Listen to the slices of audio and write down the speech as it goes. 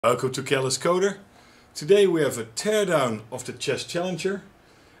Welcome to Careless Coder. Today we have a teardown of the Chess Challenger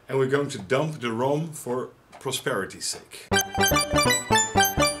and we're going to dump the ROM for prosperity's sake.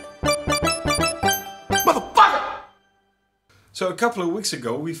 Motherfucker! So a couple of weeks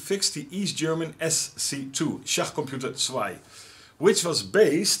ago we fixed the East German SC2, Schachcomputer 2, which was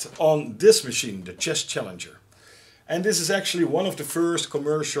based on this machine, the Chess Challenger. And this is actually one of the first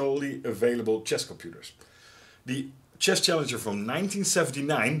commercially available chess computers. The Chess Challenger from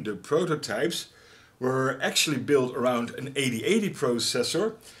 1979, the prototypes, were actually built around an 8080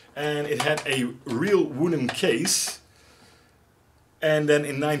 processor, and it had a real wooden case. And then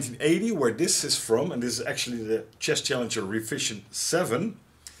in 1980, where this is from, and this is actually the Chess Challenger Revision 7,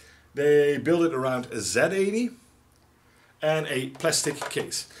 they built it around a Z80 and a plastic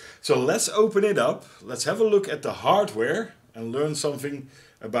case. So let's open it up, let's have a look at the hardware and learn something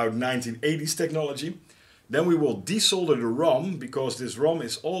about 1980s technology. Then we will desolder the ROM, because this ROM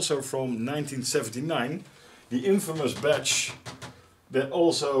is also from 1979, the infamous batch that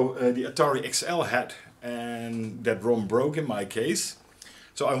also the Atari XL had, and that ROM broke in my case.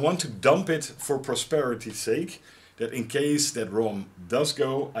 So I want to dump it for prosperity's sake, that in case that ROM does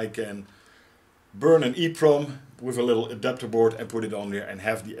go, I can burn an EEPROM with a little adapter board and put it on there and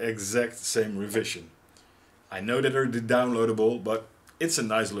have the exact same revision. I know that they're downloadable, but it's a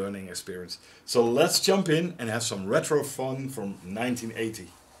nice learning experience. So let's jump in and have some retro fun from 1980.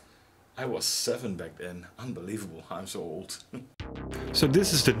 I was 7 back then. Unbelievable, I'm so old. So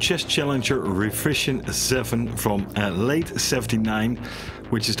this is the Chess Challenger Revision 7 from late 79,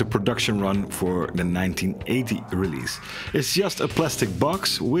 which is the production run for the 1980 release. It's just a plastic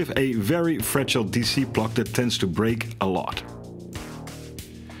box with a very fragile DC plug that tends to break a lot.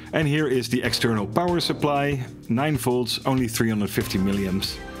 And here is the external power supply, 9 volts, only 350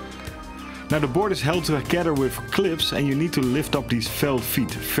 milliamps. Now the board is held together with clips and you need to lift up these felt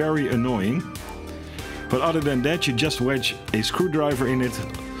feet, very annoying. But other than that, you just wedge a screwdriver in it,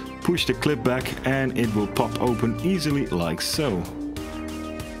 push the clip back and it will pop open easily like so.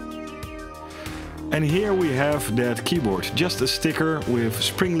 And here we have that keyboard, just a sticker with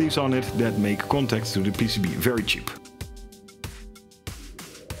spring leaves on it that make contact to the PCB, very cheap.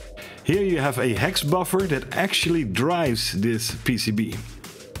 Here you have a hex buffer that actually drives this PCB.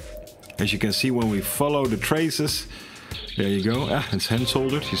 As you can see when we follow the traces, there you go, it's hand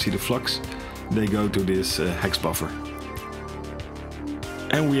soldered, you see the flux, they go to this hex buffer.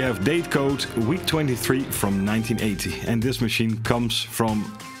 And we have date code week 23 from 1980, and this machine comes from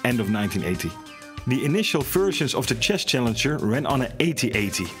end of 1980. The initial versions of the Chess Challenger ran on an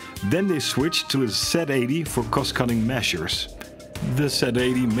 8080, then they switched to a Z80 for cost-cutting measures. The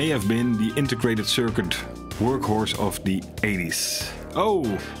Z80 may have been the integrated circuit workhorse of the 80s. Oh,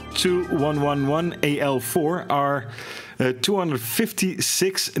 2111AL4 are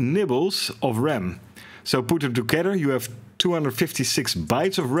 256 nibbles of RAM. So put them together, you have 256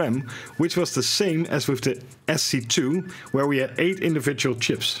 bytes of RAM, which was the same as with the SC2, where we had 8 individual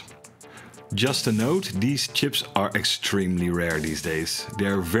chips. Just a note, these chips are extremely rare these days.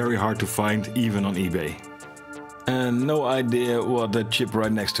 They're very hard to find, even on eBay. And no idea what that chip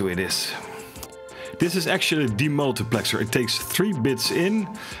right next to it is. This is actually a demultiplexer. It takes 3 bits in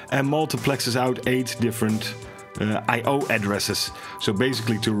and multiplexes out 8 different I/O addresses. So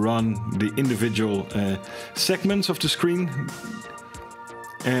basically to run the individual segments of the screen,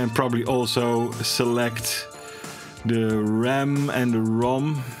 and probably also select the RAM and the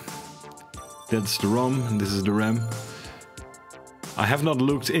ROM. That's the ROM and this is the RAM. I have not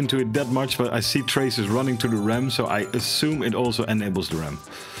looked into it that much, but I see traces running to the RAM, so I assume it also enables the RAM.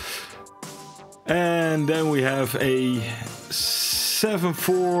 And then we have a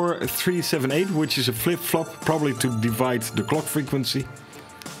 74378, which is a flip-flop, probably to divide the clock frequency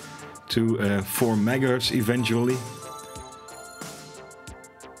to 4 MHz eventually.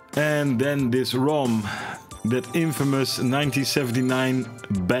 And then this ROM, that infamous 1979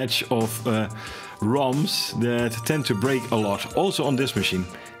 batch of ROMs that tend to break a lot, also on this machine.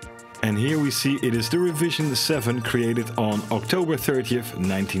 And here we see it is the Revision 7 created on October 30th,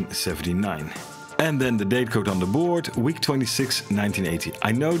 1979. And then the date code on the board, week 26, 1980.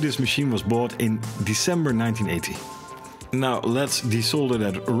 I know this machine was bought in December 1980. Now let's desolder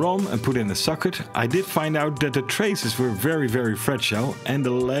that ROM and put in a socket. I did find out that the traces were very, very fragile, and the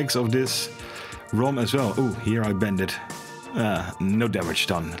legs of this ROM as well. Oh, here I bend it. No damage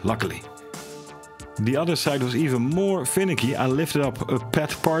done, luckily. The other side was even more finicky. I lifted up a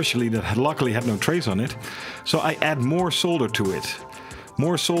pad partially that luckily had no trace on it, so I add more solder to it.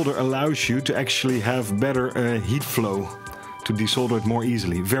 More solder allows you to actually have better heat flow, to desolder it more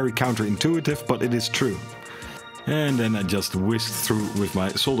easily. Very counterintuitive, but it is true. And then I just whisked through with my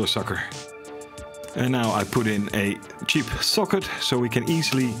solder sucker. And now I put in a cheap socket so we can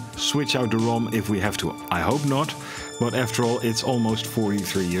easily switch out the ROM if we have to. I hope not, but after all it's almost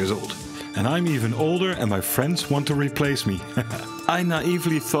 43 years old. And I'm even older and my friends want to replace me. I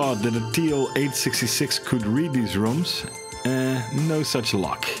naively thought that a TL866 could read these ROMs. No such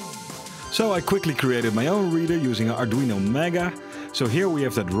luck. So I quickly created my own reader using an Arduino Mega. So here we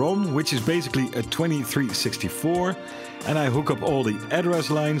have that ROM, which is basically a 2364. And I hook up all the address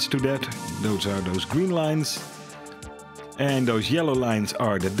lines to that. Those are those green lines. And those yellow lines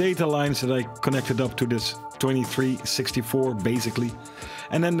are the data lines that I connected up to this 2364 basically.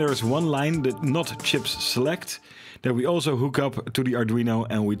 And then there's one line, the not chips select, that we also hook up to the Arduino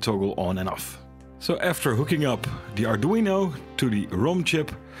and we toggle on and off. So after hooking up the Arduino to the ROM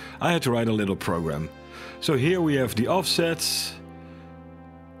chip, I had to write a little program. So here we have the offsets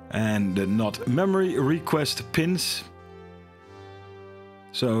and the not memory request pins.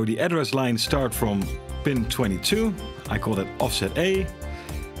 So the address lines start from pin 22, I call that offset A.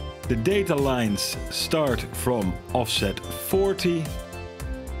 The data lines start from offset 40.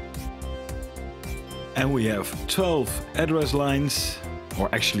 And we have 12 address lines, or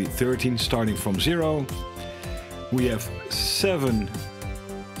actually 13 starting from 0. We have 7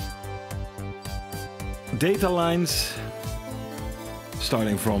 data lines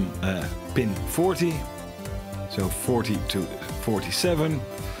starting from pin 40, so 40 to 47.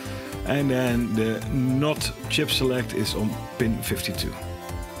 And then the not chip select is on pin 52.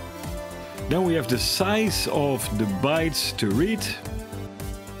 Then we have the size of the bytes to read.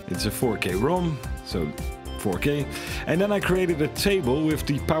 It's a 4K ROM. So 4K. And then I created a table with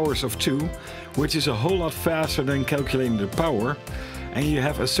the powers of 2, which is a whole lot faster than calculating the power. And you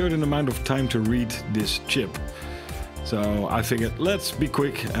have a certain amount of time to read this chip. So I figured let's be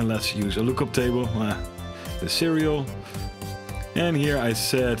quick and let's use a lookup table, the serial. And here I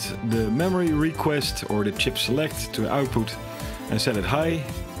set the memory request or the chip select to output and set it high.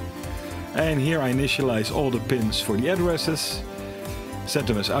 And here I initialize all the pins for the addresses. Set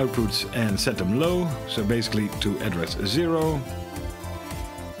them as outputs and set them low, so basically to address 0.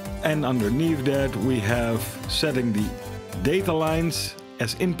 And underneath that we have setting the data lines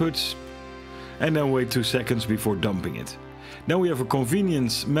as inputs and then wait 2 seconds before dumping it. Then we have a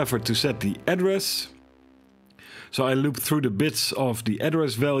convenience method to set the address. So I loop through the bits of the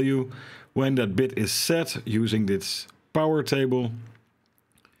address value when that bit is set using this power table.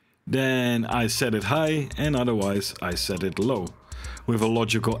 Then I set it high and otherwise I set it low, with a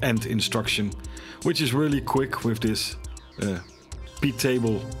logical AND instruction, which is really quick with this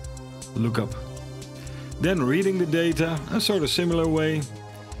p-table lookup. Then reading the data, a sort of similar way.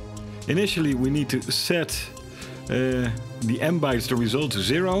 Initially we need to set the M bytes, the result, to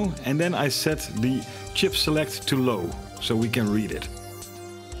 0, and then I set the chip select to low, so we can read it.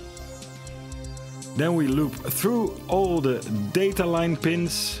 Then we loop through all the data line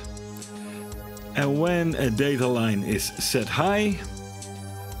pins, and when a data line is set high,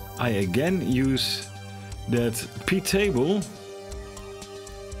 I again use that p-table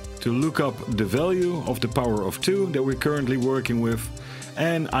to look up the value of the power of 2 that we're currently working with,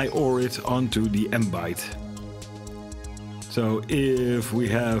 and I OR it onto the M byte. So if we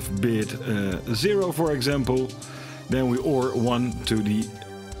have bit 0 for example, then we OR 1 to the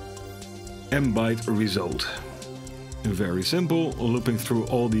M byte result. Very simple, looping through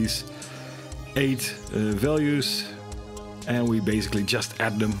all these 8 values, and we basically just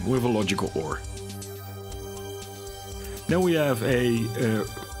add them with a logical OR. Then we have a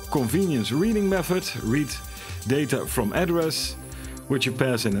convenience reading method, read data from address, which you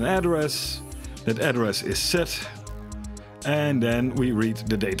pass in an address. That address is set, and then we read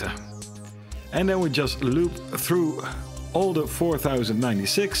the data. And then we just loop through all the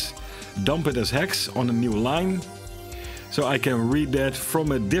 4096, dump it as hex on a new line. So I can read that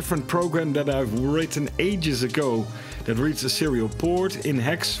from a different program that I've written ages ago that reads a serial port in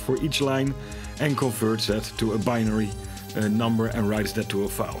hex for each line and converts that to a binary number and writes that to a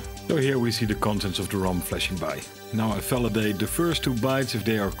file. So here we see the contents of the ROM flashing by. Now I validate the first 2 bytes if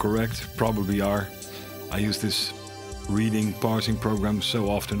they are correct, probably are. I use this reading parsing program so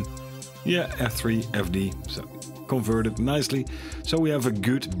often. Yeah, F3, FD, so converted nicely. So we have a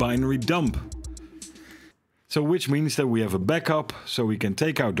good binary dump. So which means that we have a backup, so we can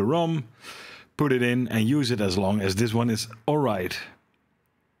take out the ROM, put it in and use it as long as this one is alright.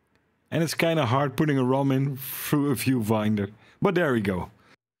 And it's kind of hard putting a ROM in through a viewfinder, but there we go.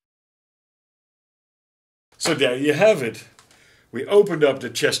 So there you have it. We opened up the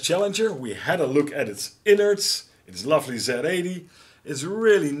Chess Challenger, we had a look at its innards, its lovely Z80, It's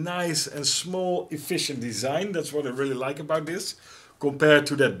really nice and small, efficient design. That's what I really like about this, compared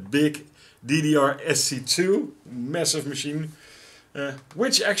to that big DDR SC2 massive machine,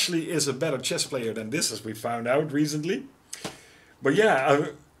 which actually is a better chess player than this, as we found out recently. But yeah,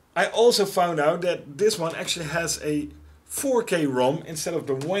 I also found out that this one actually has a 4K ROM instead of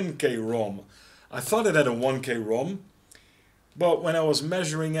the 1K ROM. I thought it had a 1K ROM, but when I was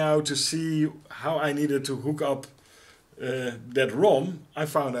measuring out to see how I needed to hook up that ROM, I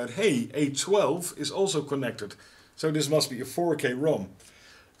found out, hey, A12 is also connected. So this must be a 4K ROM.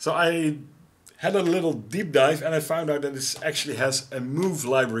 So I had a little deep dive and I found out that this actually has a move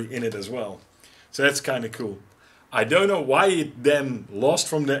library in it as well. So that's kind of cool. I don't know why it then lost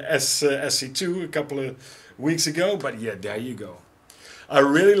from the SC2 a couple of weeks ago, but yeah, there you go. I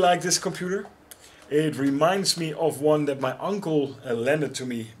really like this computer. It reminds me of one that my uncle lended to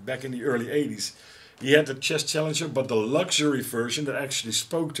me back in the early 80s. He had the Chess Challenger, but the luxury version that actually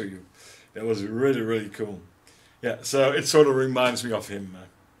spoke to you. That was really, really cool. Yeah, so it sort of reminds me of him.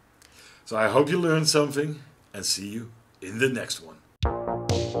 So I hope you learned something, and see you in the next one.